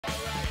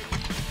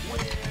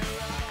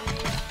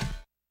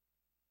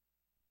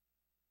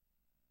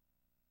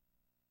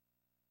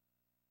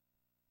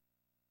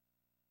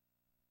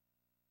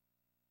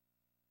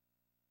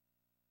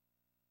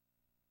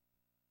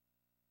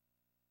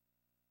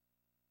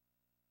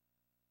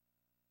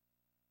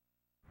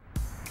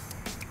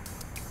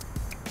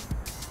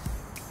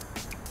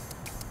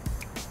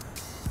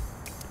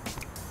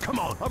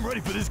on, I'm ready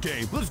for this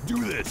game. Let's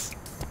do this.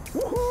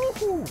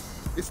 Woohoo!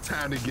 It's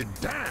time to get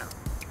down.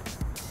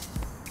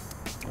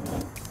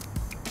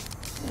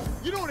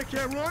 You know they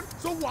can't run,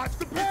 so watch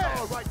the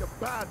pass. It's all right to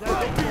bow down.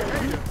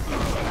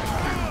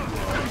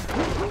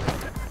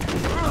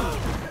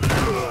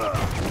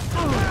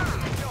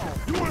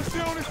 You want to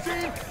stay on this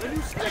team? Then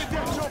you stay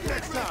there and jump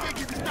next time.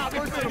 You can stop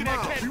first of the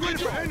mile. Be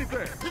ready for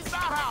anything. This is our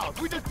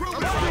house. We just proved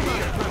it. Man,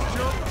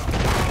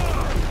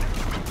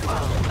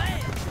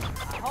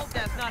 I hope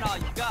that's not all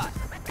you got.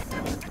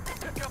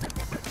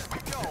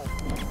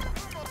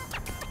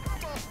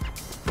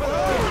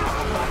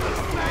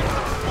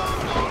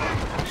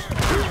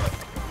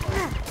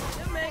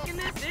 You're making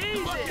this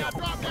easy.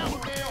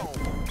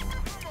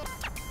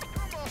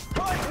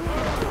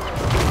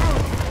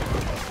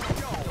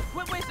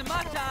 Quit wasting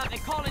my time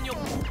and calling your...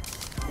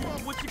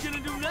 What you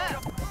gonna do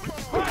now?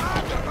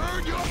 Time to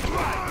earn your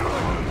strike.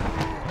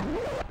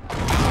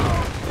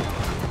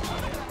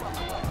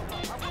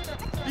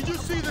 Did you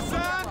see the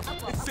sign?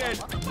 It said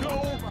no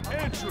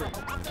entry.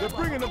 They're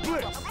bringing the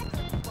blitz.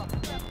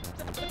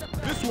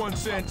 This one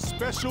said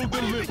special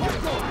delivery.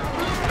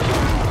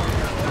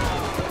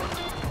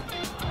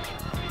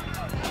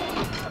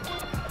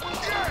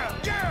 Yeah!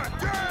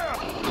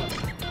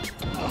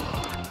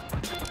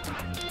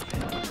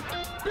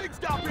 Big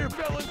stop here,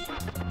 fellas.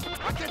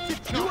 I can see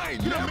you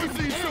ain't never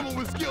seen someone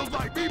with skills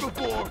like me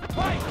before.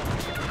 Fight!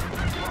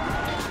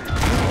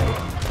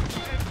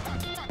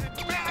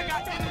 Man, I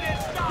got internet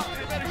stop.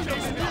 You better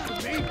chase it up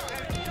with me.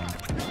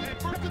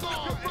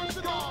 First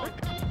of all.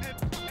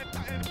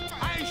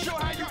 I ain't sure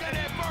how you got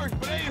that first,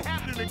 but it ain't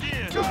happening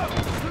again. Go!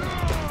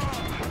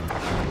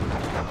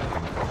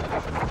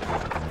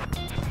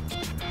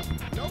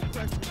 No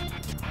pressure.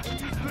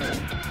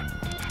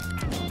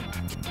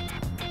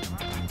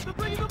 They're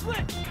bringing the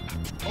blitz.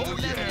 Oh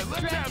yeah,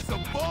 let's have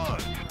some fun.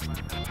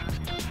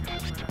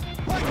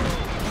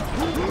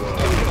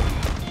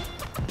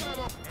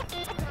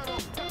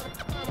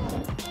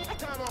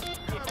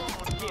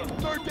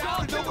 Third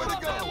down and nowhere to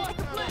go. Man,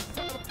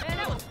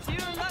 that was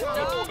pure luck,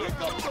 dog. Here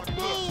comes the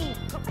boom.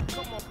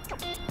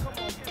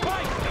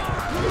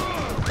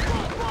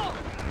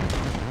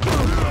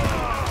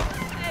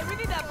 Hey, we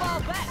need that ball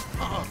back.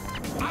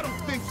 I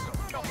don't think so.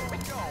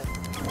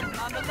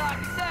 Time to lock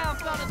it down,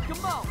 fellas.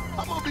 Come on.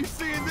 I'm gonna be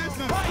seeing this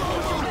in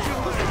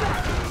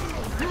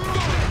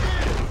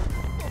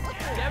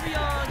Carry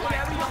on,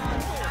 carry on.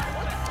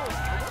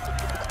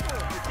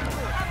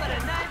 How about a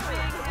nice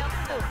big help?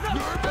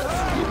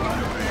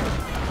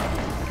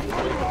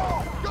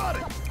 Got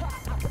it.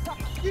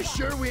 You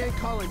sure we ain't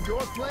calling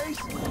your place?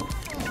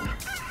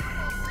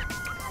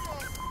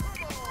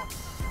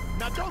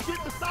 Now don't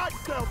get beside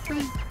yourself,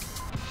 Pete.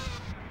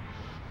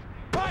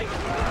 Fight!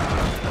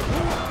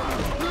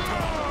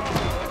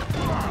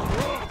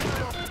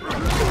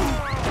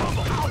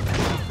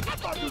 I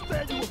thought you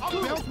said you were I'll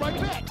bounce right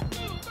back.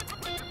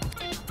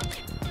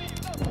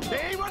 They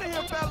ain't running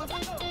here, fellas.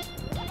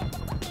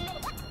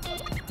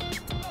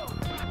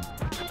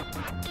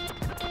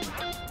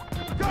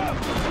 Go!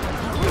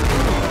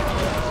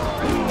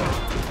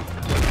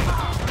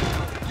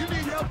 You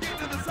need help getting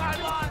to the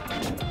sideline?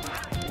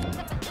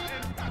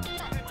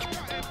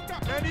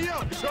 Any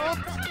up,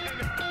 chumps?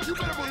 You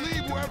better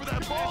believe wherever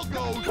that ball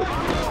goes.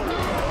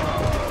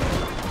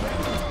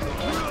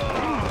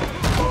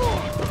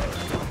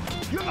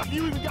 You're lucky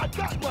you even got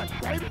that much,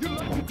 baby. You're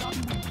lucky you got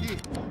even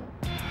did.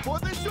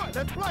 Fourth and short.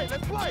 Let's play.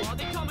 Let's play. Oh,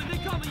 they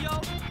coming,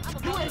 yo.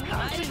 You ain't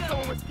never seen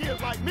someone with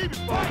skills like me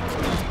before.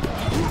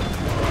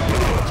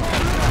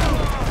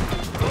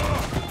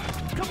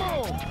 Come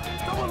on.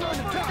 Someone learn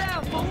to First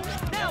down, fool.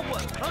 Now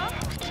what, huh?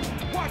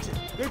 Watch it.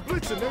 They're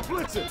blitzing.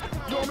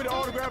 You want me to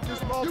autograph this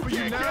ball for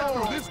you now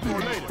or this or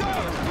later?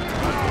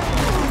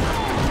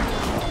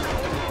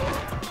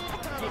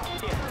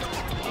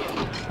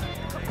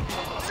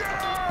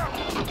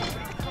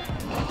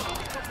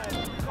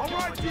 All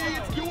right,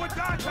 kids, do it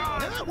that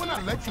time. And when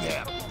I let you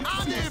have it.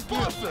 I'm the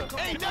enforcer.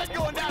 Ain't nothing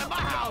going down in my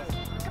house.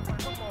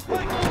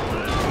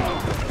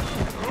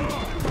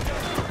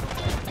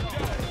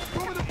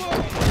 Throw me the ball.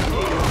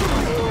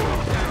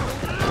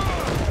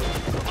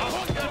 I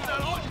hope that's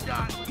not all you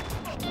got.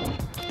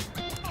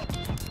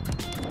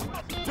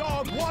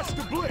 Dog, watch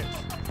the blitz.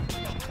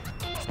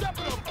 Step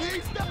it up, B.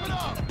 Step it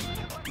up.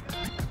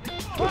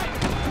 Fight.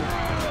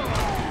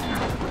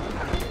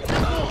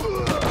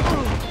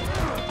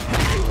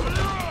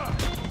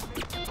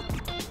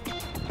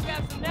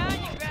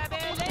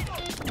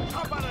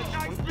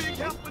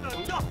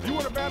 You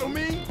want to battle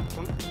me?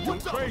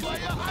 What's up, player?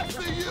 I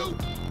see you.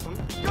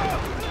 Go!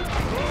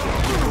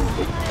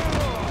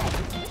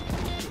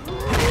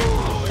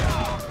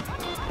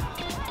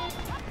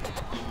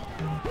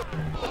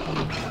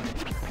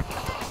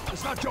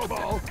 It's not your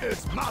ball.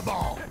 It's my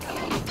ball.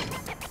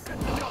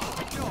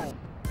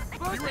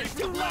 First ain't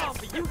too long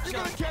for you, You're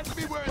gonna catch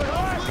me wearing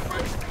those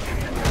slippers?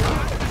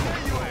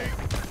 You ain't.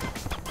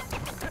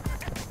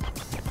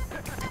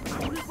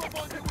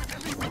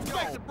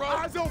 Bro.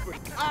 Eyes open!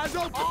 Eyes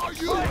open! Are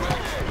you ready?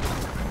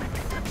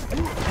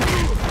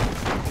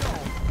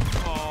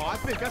 Oh, Oh, I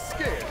think I'm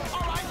scared.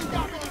 All right, you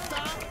got me this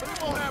time, but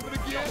it won't happen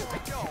again.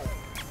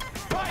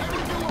 Hey, we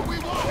do what we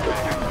want,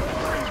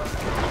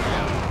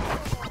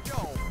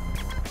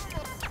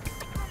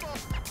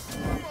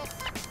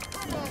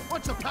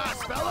 What's a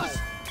pass, fellas?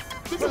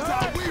 This is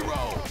how we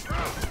roll.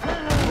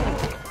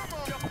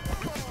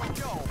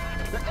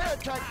 The air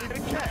attack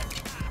didn't catch.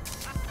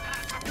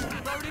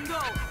 Third and go.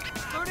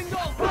 Third and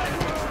go.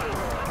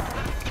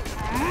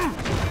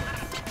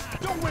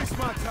 Don't waste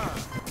my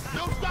time.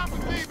 No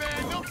stopping me,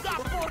 man. No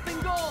stopping. Fourth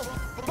and goal.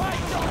 Fight,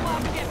 don't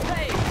want to get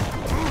paid.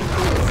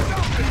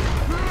 Stop it.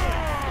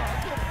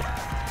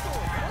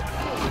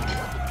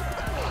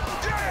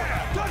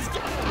 Yeah!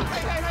 Touchdown!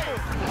 Hey, hey, hey!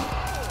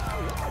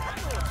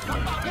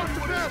 What's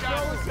the best,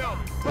 fellas?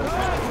 But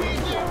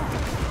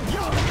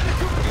yo, look at it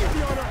too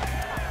easy on her.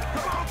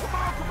 Come on, come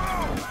on, come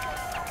on!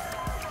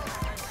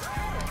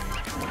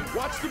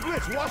 Watch the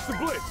blitz, watch the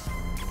blitz.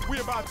 We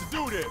about to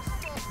do this.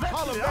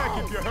 Holler back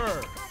if you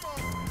heard.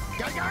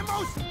 Got guy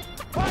motion.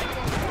 Fight!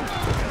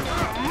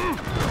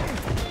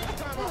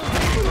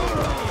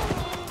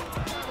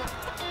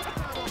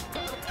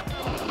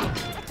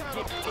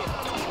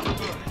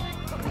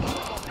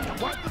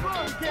 Watch the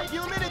run. We can't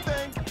give him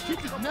anything. Keep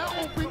it now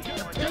open.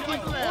 Taking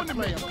on the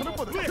man. Coming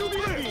for the QB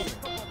again.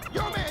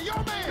 Your man,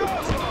 your man.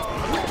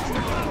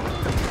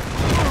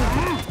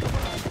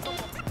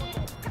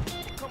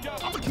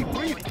 I'm gonna keep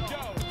breathing.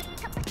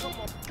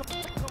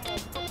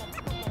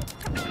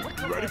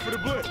 You ready for the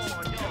blitz?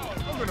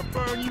 I'm gonna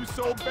burn you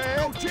so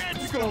bad,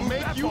 it's gonna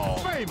make you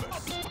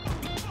famous.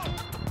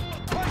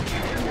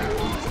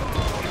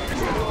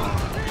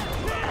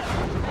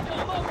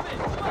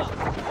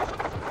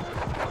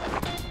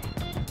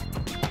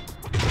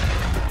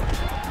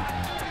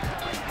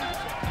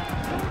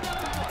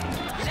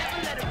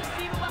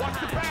 Watch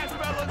the pass,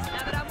 fellas.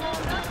 Now that I'm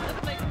warmed up,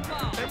 let's make some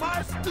fun. Am I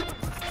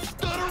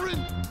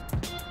stuttering?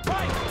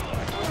 Fight!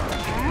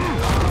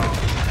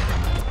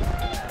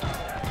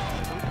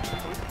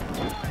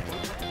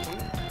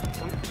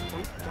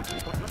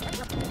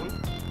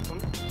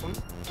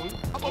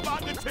 I'm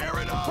about to tear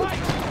it up!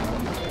 Fight!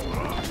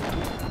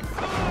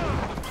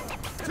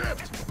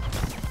 Tipped!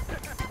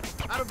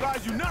 I'd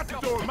advise you not to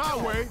throw it my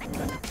way.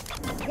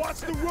 Watch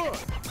the run!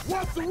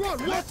 Watch the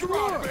run! Watch the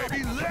run!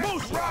 Baby,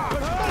 let's ride!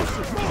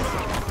 Motion!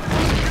 Motion!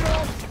 Get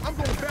off! I'm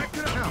going back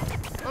to the house.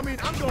 I mean,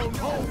 I'm going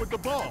home with the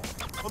ball.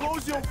 Are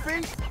those your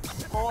feet?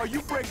 Or are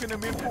you breaking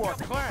them in for a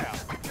clown?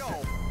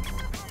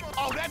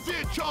 Oh, that's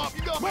it, Chomp.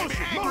 You gonna make me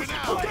angry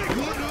now. Okay,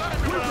 good.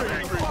 We're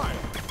angry.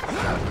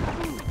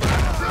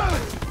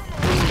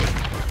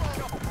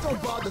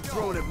 Don't bother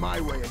throwing it my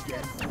way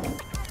again.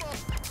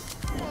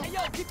 Hey,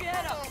 yo, keep your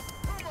head up.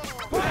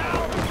 I'm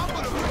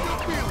gonna make you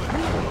feel it.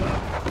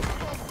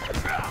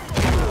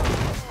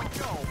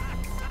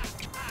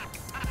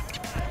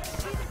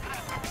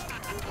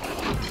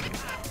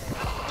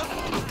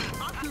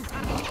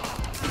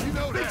 You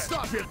know that. Big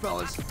stop here,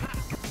 fellas.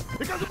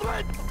 Here comes the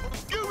blade.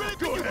 You really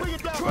think you bring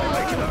it down? Try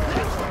making a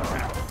pass like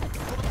that.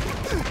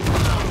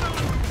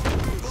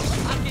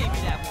 I gave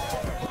you that one.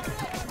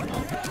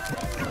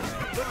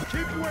 Let's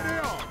keep them where they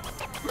are.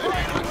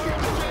 Right, I'm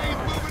keeping the chains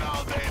moving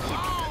all day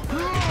long.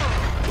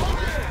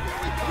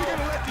 We're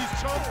gonna let these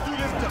chumps do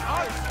this to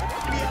us.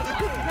 We have the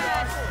good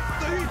pass.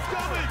 The heat's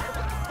coming.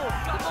 Oh,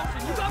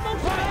 you got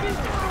motion. You got motion,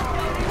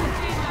 baby.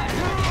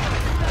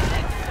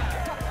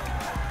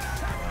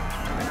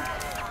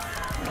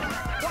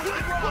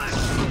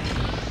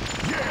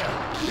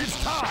 Yeah, it's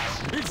time.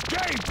 It's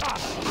game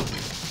time.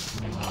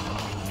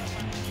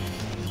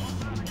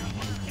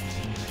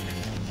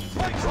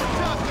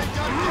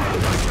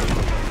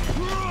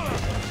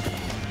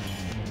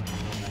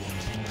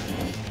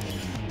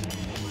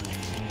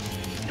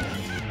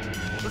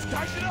 Let's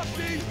tighten it up, D.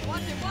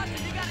 Watch it,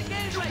 you got a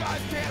game You plan.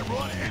 guys can't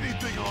run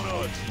anything on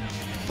us.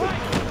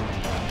 Fight!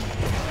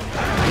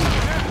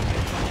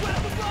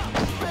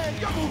 Man,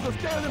 your moves are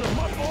standing in a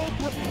much old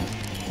grip.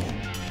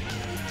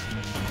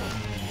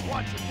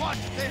 Watch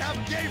it, they have a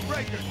game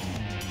breaker.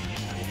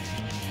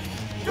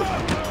 Go!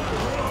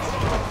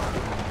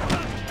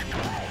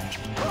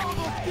 All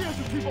those skills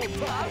you keep on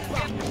talking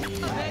about.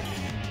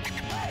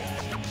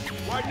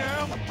 Right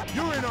now,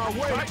 you're in our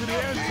way to the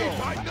end zone.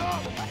 Tighten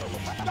up!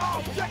 No,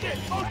 check it!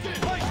 Motion!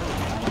 Fight!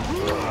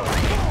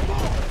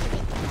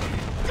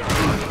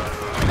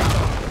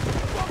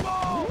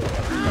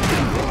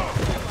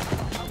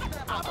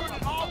 I've heard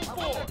it all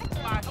before.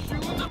 My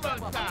shoes are run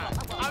time.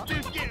 I'm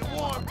just getting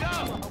warmed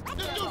up.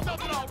 Just do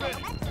something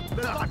already.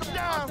 Let's lock them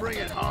down. Bring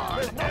it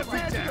hard. Every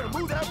time you're gonna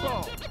move that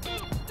ball.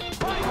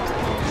 Fight!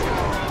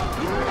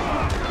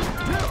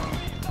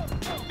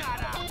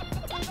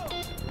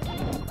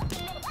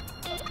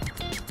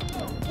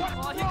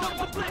 Oh, here comes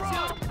the blitz,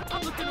 yo.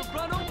 I'm looking to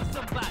run over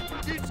somebody.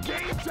 It's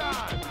game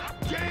time!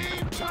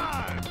 Game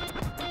time!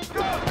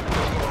 Go!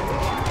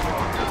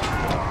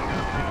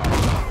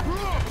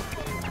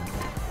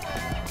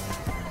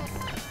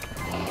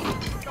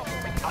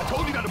 I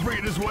told you not to bring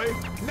it this way.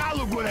 Now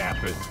look what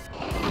happened.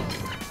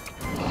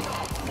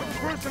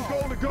 First and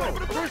goal to go.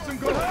 First and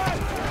goal.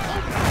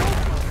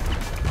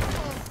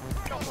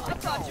 I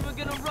thought you were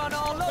gonna run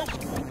all over.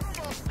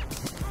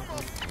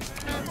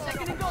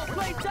 Second and goal.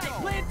 Play tight.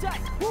 Play it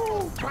tight.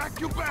 Woo! Pack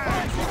your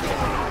bags.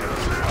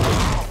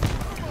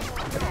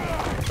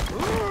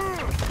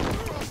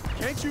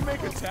 Can't you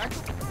make a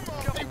tackle?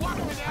 Hey, watch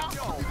me now. He's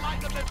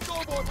lighting up that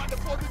scoreboard like the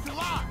 4th of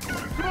July.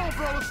 Come on,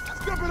 fellas.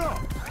 Step it up.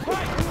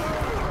 Right.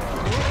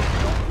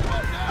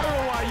 I don't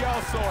know why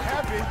y'all so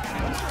happy.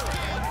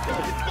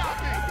 Stop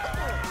me.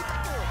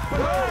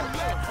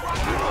 Let's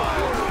rock and roll.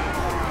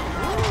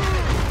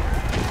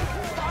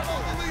 Follow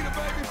the leader,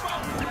 baby.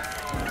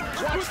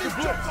 Follow. Watch the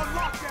blitz. On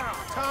lockdown.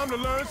 Time to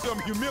learn some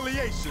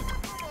humiliation.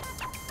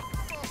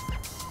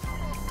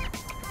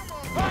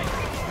 Right.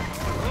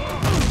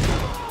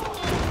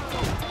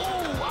 Oh,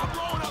 I'm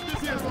blowing up this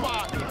here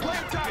spot. Play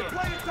it tight.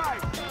 Play it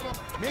tight.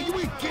 Man, you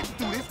ain't getting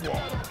through this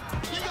wall.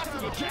 You got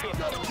some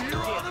jacked up gear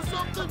on or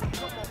something?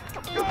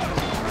 Go.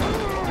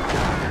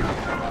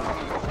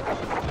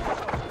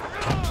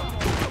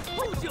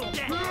 Who's your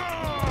dad? Look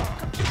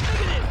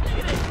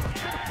at this.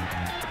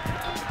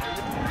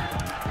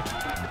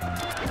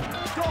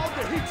 Dog,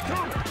 the heat's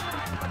coming.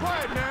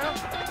 Quiet now.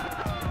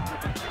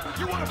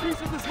 You want a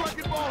piece of this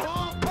wrecking ball,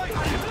 huh? Hey,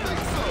 I didn't think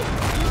so.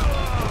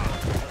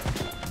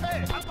 Hey,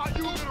 I thought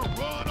you were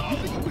gonna run off. You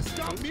think you would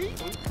stop me?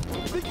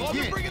 Think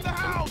you bring in the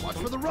house. Watch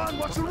for the run,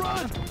 watch the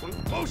run!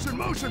 Motion,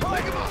 motion,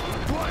 break him up!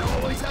 Do I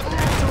always have an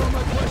answer on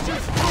my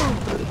questions?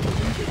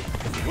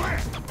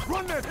 Where?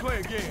 Run that play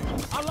again.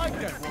 I like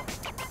that one.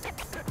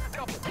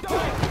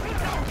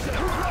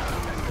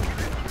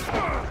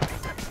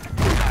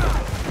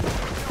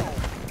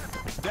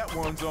 That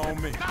one's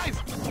on me. Nice.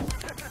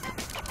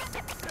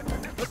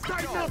 Let's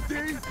tighten up, D.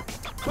 You so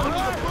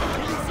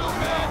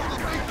mad it'll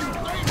make you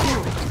famous.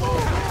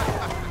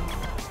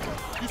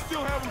 You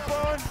still having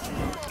fun?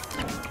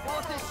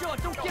 Ball is short.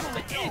 Don't give him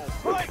an inch.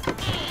 Right. And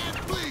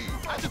please.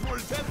 I just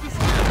want to test this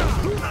out.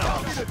 Tell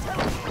me to tell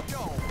me.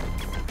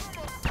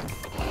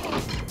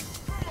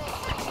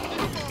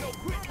 Don't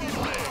quit these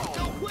legs.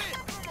 Don't quit.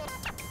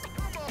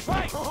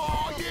 Right.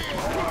 Oh, yeah.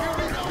 Here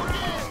we go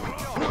again.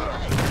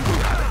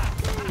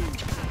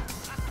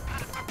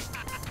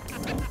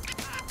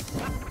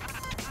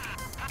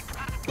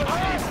 But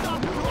I ain't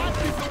stopping till I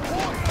see some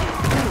points.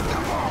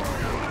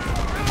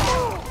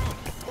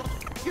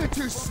 You're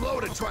too slow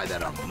to try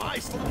that on my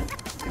side.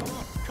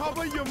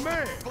 Cover your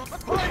man.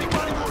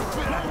 Anybody want to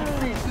fit out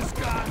and beat this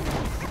guy?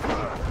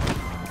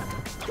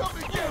 Come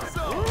and get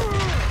some.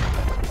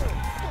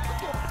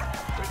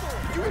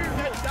 Did you hear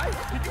that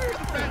dice? Did you hear the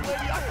fat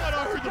lady? I thought I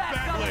heard the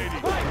fat lady.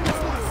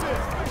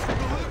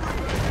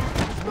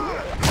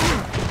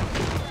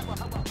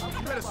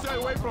 You better stay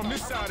away from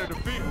this side of the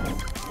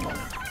field.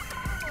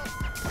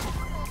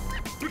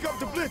 Pick up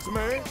the blitz,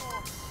 man.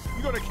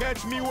 You gonna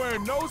catch me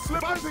wearing no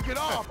slippers? If I pick it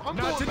off, I'm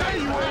Not going today, back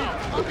you around.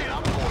 ain't. I mean,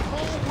 I'm going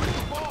home with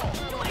the ball.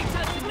 You ain't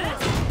touching this.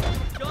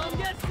 Go and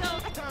get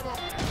some.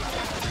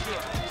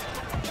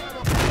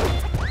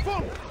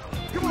 Boom!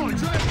 Come on,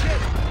 try to catch it.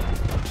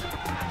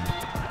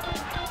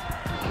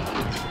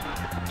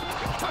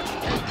 Touch it.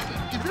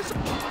 Hey, is this a...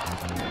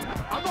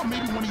 I thought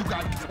maybe one of you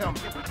guys could tell me.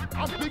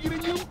 I'm bigger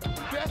than you,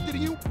 faster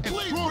than you, and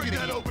Please stronger bring than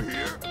that you. over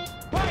here.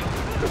 Right!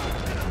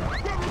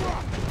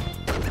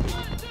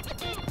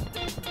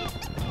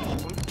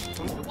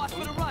 Watch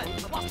for the run.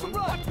 Watch the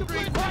run. The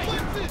blitz,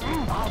 blitz it.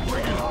 I'll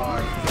bring it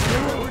hard.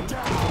 We're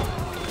down.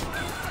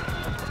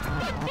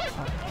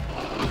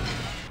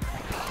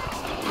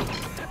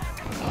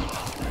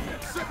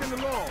 Second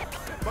and long.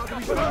 About to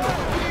be Keep it on.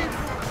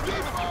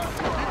 Keep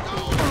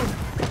going.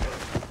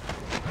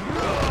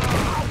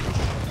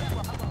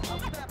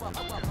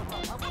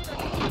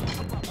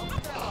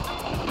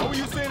 What were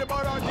you saying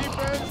about our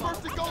defense?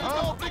 First and goal,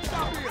 go. Big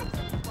stop here.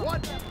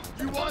 What?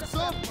 You want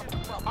some?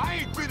 I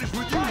ain't finished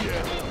with you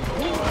yet.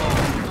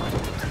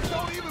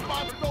 Don't even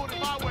bother throwing it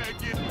my way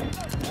again.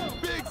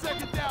 Big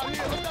second down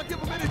here. Let's not give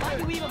him Why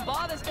anything. do you even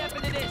bother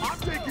stepping into this? I'm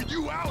taking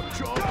you out,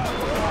 Joe.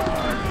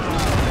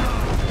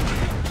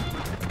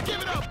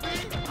 Give it up, B.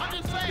 I'm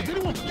just saying. Give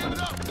it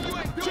up. You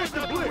ain't doing Check the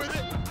nothing blitz. with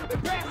it.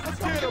 Let's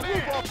tear the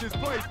roof off this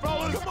place,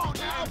 fellas. Come on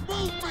now,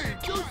 move me.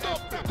 Do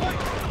something.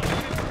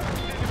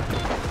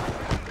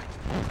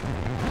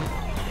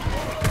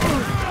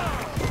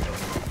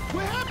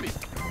 We're happy.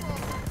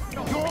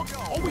 Dog,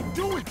 all we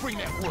do is bring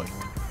that wood.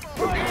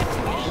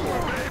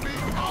 Over, baby.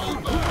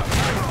 Over.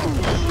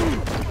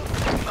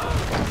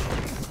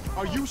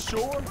 Are you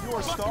sure you're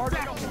a starter?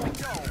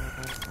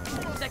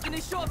 Second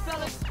and short,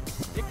 fellas.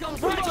 Here comes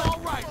the It's run. all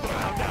right.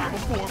 Bow down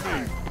before me.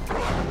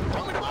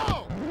 Throw me the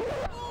ball.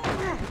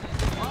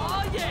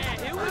 Oh, yeah.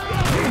 Here we go.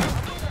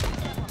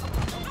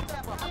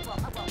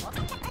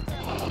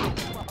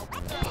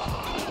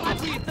 Watch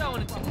who you're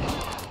throwing it to.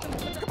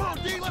 Come on,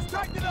 D. Let's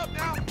tighten it up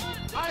now.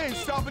 I ain't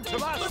stopping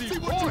till I Let's see see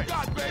what you points.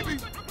 got, baby.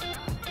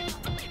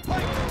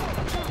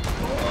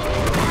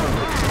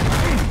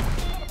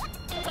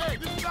 Hey,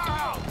 this is our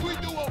house. We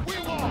do what we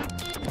want.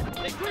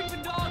 They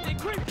creeping, dog. They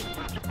creeping.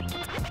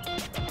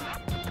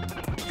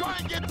 Try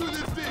and get through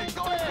this thing.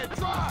 Go ahead,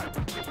 try.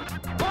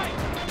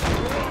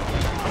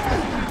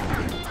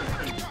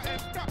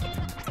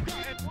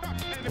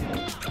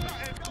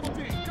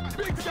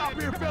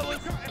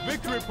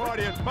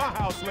 party at my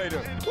house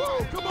later.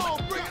 Woo, come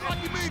on, bring it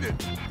like you mean it.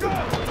 Go!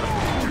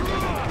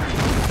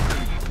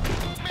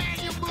 Man,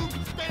 your moves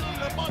are failing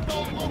the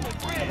month-old loaf of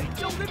bread.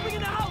 Yo, Rip, we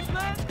in the house,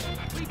 man.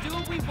 We do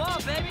what we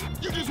want, baby.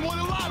 You just won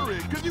the lottery,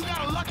 because you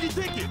got a lucky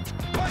ticket.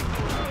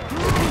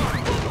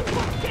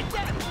 Get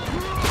that.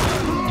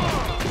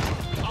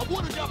 I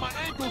would have got my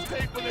ankles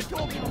taped when they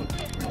told me.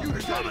 You the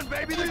coming,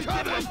 baby, You the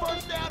get a coming.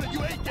 first down and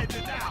you ain't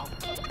getting it now.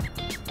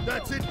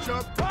 That's it,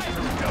 Chuck.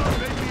 You done,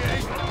 baby,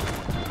 eh?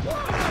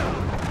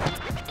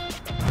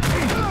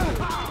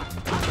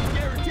 I can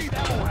guarantee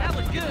that won't That happen.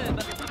 was good,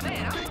 but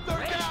man, Big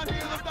third down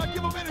here. Let's not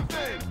give them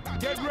anything.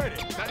 Get ready.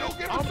 Now don't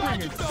get I'm beside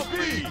bringing yourself,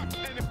 speed.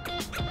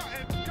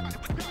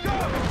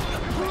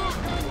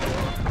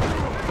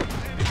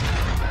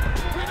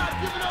 We're not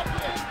giving up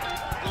yet.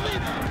 Believe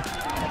it.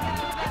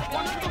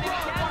 Watch for the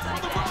run. Watch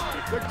for the run.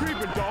 They're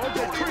creeping, dog.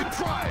 They're Don't even creeping.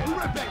 try it. We're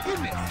right back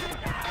in this.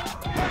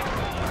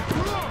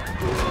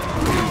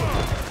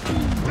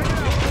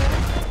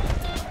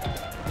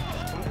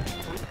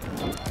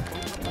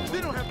 They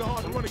don't have the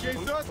heart to run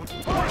against us.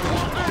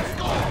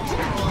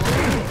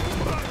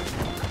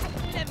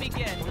 let me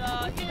guess.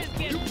 You just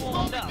getting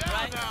warmed up, Down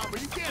right? now,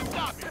 but you can't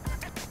stop it. You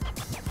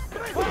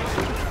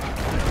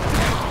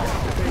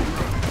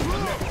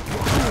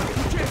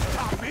can't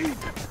stop me. I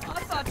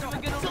thought you were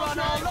gonna It's run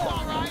okay, all it's all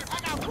over. right. I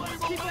got plenty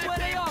more Keep where it where that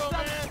they came are, from,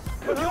 son. man.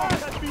 But you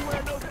always have to be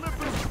wearing those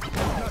slippers.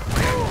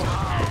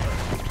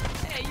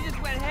 Hey, you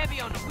just went heavy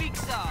on the weak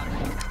side.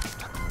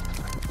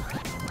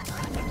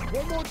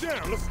 One more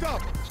down. Let's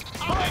stop him.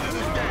 I'm into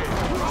this game.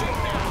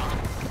 Right now.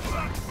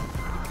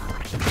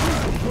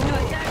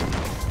 Got that?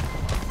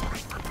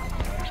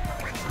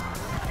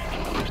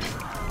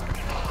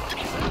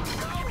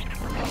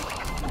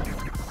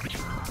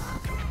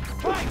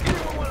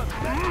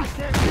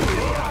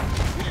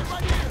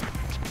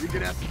 You're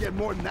gonna have to get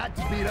more than that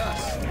to beat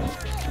us.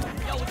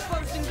 Yo, it's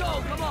first and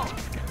goal. Come on.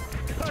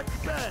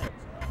 Touchdown.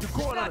 You're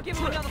going on Not a give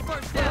him trip. another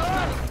first down,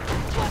 buddy.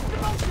 What's the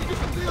motion? You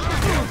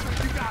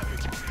got it.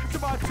 It's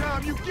about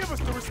time you give us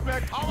the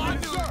respect. All I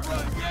do is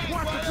run game,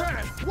 Watch the player.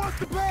 pass. Watch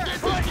the pass. Get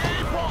to the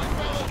game point,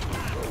 fella.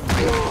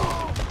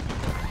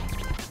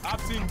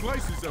 I've seen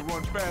places that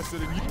run faster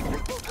than you.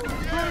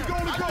 Where you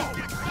gonna go?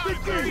 Big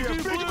thing here.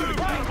 Big thing.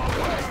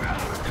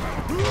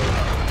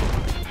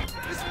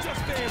 This is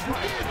just damn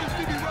right. You just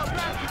see me run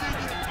faster than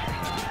you.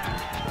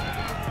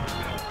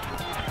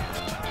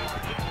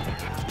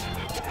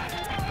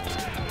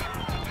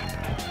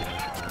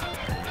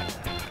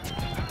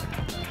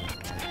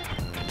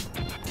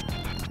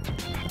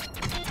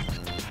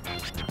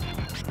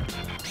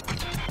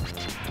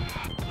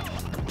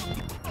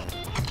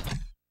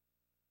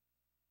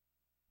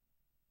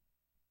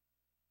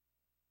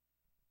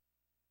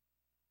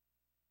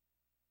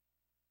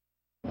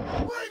 Bring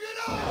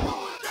it on!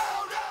 Going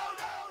down, down,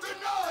 down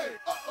tonight!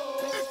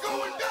 Uh-oh! It's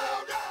going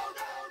down, down,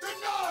 down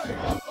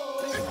tonight!